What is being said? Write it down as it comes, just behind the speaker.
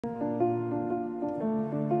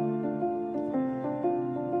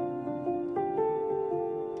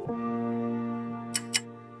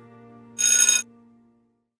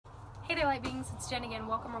Light Beings, it's Jen again.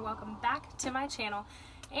 Welcome back to my channel.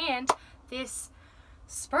 And this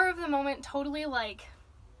spur of the moment, totally like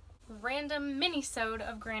random mini-sode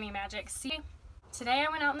of Granny Magic. See, today I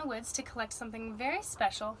went out in the woods to collect something very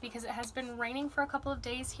special because it has been raining for a couple of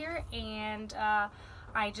days here, and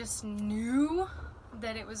I just knew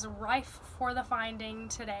that it was rife for the finding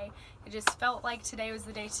today. It just felt like today was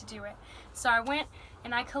the day to do it. So I went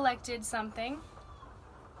and I collected something.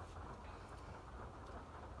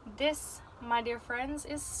 This, my dear friends,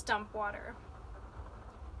 is Stump Water.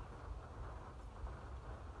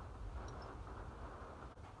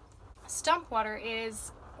 Stump Water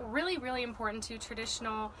is really important to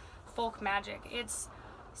traditional folk magic. It's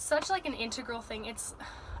such like an integral thing. It's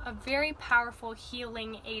a very powerful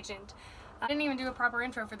healing agent. I didn't even do a proper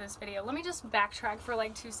intro for this video. Let me just backtrack for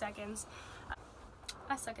like 2 seconds.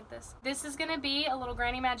 I suck at this. This is gonna be a little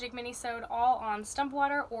Granny Magic mini-sode all on Stump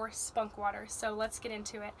Water or Spunk Water. So let's get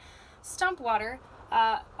into it. Stump Water,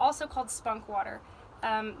 also called Spunk Water,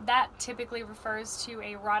 that typically refers to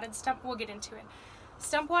a rotted stump. We'll get into it.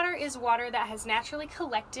 Stump Water is water that has naturally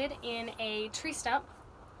collected in a tree stump.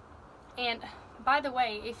 And by the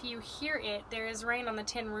way, if you hear it, there is rain on the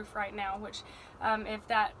tin roof right now, which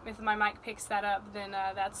if my mic picks that up, then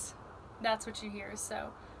that's what you hear.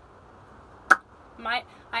 So let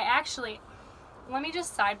me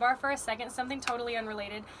just sidebar for a second, something totally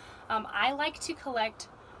unrelated. I like to collect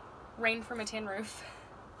rain from a tin roof.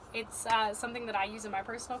 It's something that I use in my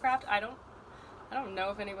personal craft. I don't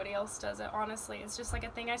know if anybody else does it, honestly. It's just like a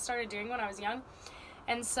thing I started doing when I was young.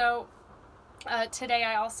 And so today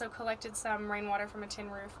I also collected some rainwater from a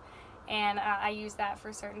tin roof, and I use that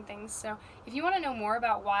for certain things. So if you want to know more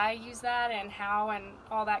about why I use that and how and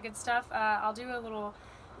all that good stuff, I'll do a little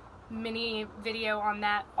mini video on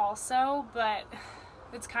that also, but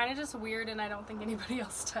it's kind of just weird and I don't think anybody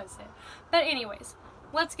else does it. But anyways,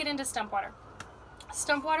 let's get into Stump Water.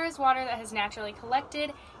 Stump Water is water that has naturally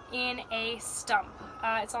collected in a stump.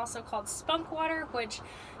 It's also called Spunk Water, which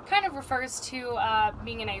kind of refers to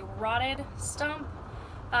being in a rotted stump.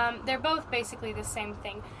 They're both basically the same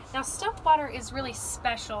thing. Now, Stump Water is really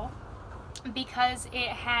special because it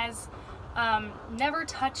has never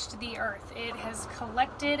touched the earth. It has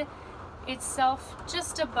collected itself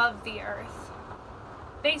just above the earth,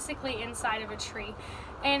 basically inside of a tree,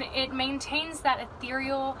 and it maintains that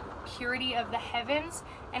ethereal purity of the heavens,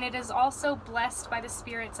 and it is also blessed by the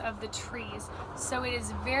spirits of the trees. So it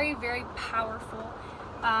is very powerful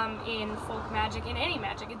in folk magic, in any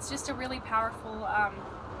magic. It's just a really powerful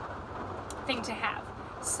thing to have.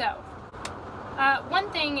 So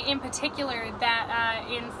one thing in particular that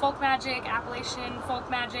in folk magic, Appalachian folk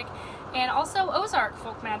magic, and also Ozark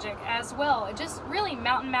folk magic as well, just really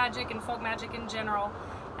mountain magic and folk magic in general,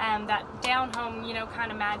 that down home, you know,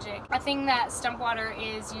 kind of magic. A thing that Stump Water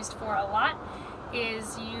is used for a lot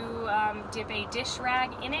is you dip a dish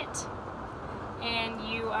rag in it and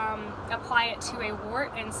you apply it to a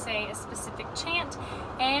wart and say a specific chant,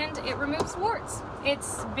 and it removes warts.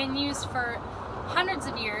 It's been used for hundreds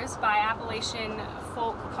of years by Appalachian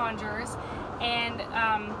folk conjurers, and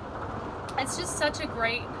it's just such a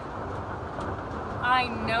great... I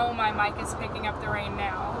know my mic is picking up the rain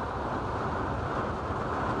now.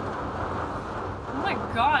 Oh my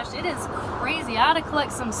gosh, it is crazy. I gotta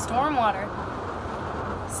collect some storm water.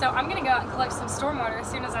 So I'm gonna go out and collect some storm water as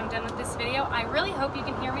soon as I'm done with this video. I really hope you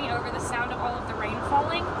can hear me over the sound of all of the rain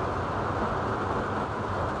falling.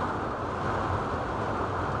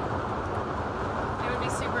 It would be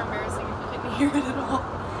super embarrassing if you couldn't hear it at all.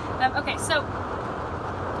 Okay, so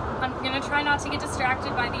I'm gonna try not to get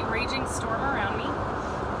distracted by the raging storm around me.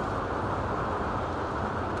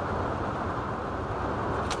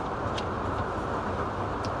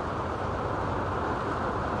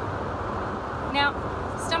 Now,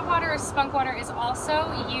 Stump Water or Spunk Water is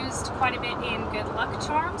also used quite a bit in good luck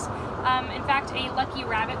charms. In fact, a lucky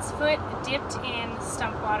rabbit's foot dipped in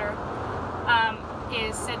Stump Water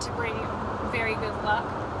is said to bring very good luck.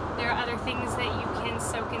 There are other things that you can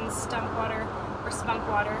soak in Stump Water or Spunk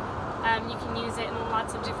Water. You can use it in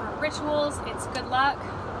lots of different rituals. It's good luck.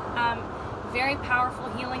 Very powerful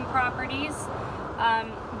healing properties.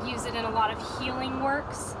 Use it in a lot of healing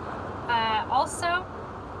works. Also,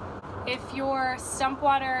 if your Stump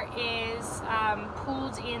Water is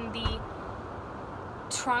pooled in the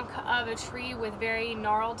trunk of a tree with very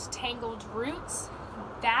gnarled, tangled roots,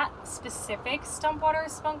 that specific Stump Water or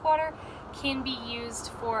Spunk Water can be used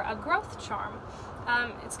for a growth charm.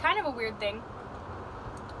 It's kind of a weird thing.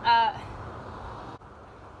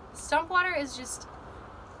 Stump Water is just,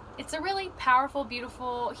 it's a really powerful,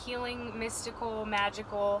 beautiful, healing, mystical,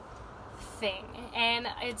 magical thing, and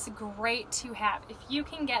it's great to have. If you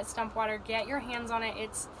can get Stump Water, get your hands on it.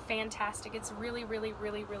 It's fantastic. It's really, really,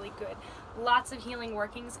 really, really good. Lots of healing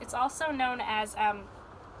workings. It's also known as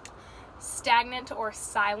stagnant or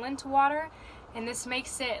silent water, and this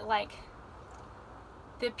makes it like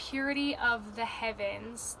the purity of the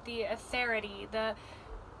heavens, the etherity,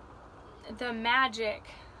 the magic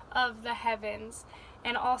of the heavens,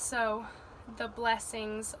 and also the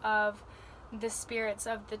blessings of the spirits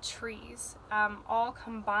of the trees, all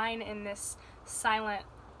combine in this silent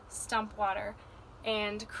stump water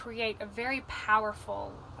and create a very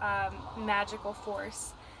powerful magical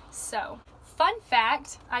force. So, fun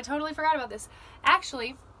fact, I totally forgot about this.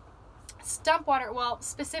 Actually, Stump Water, well,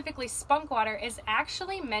 specifically Spunk Water, is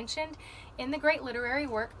actually mentioned in the great literary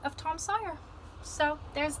work of Tom Sawyer. So,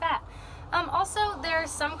 there's that. Also, there are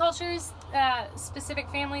some cultures, specific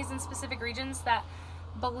families in specific regions that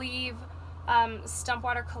believe Stump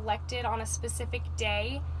Water collected on a specific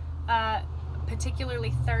day,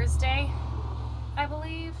 particularly Thursday, I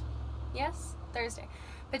believe. Yes, Thursday.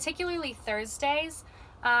 Particularly Thursdays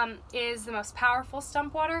is the most powerful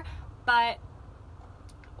Stump Water,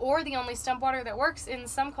 or the only Stump Water that works in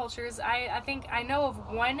some cultures. I think I know of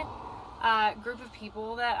one group of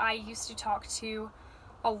people that I used to talk to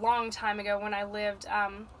a long time ago when I lived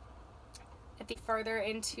further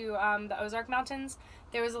into the Ozark Mountains.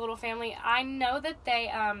 There was a little family. I know that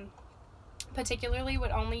they particularly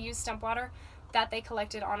would only use Stump Water that they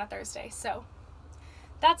collected on a Thursday. So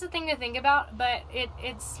that's a thing to think about, but it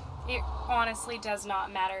honestly does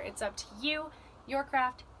not matter. It's up to you, your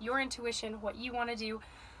craft, your intuition, what you want to do.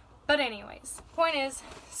 But anyways, point is,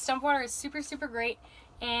 Stump Water is super, super great,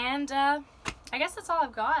 and I guess that's all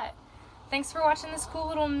I've got. Thanks for watching this cool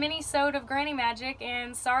little mini-sode of Granny Magic,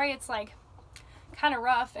 and sorry it's like kind of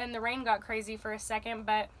rough and the rain got crazy for a second,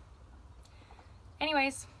 but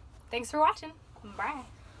anyways, thanks for watching. Bye.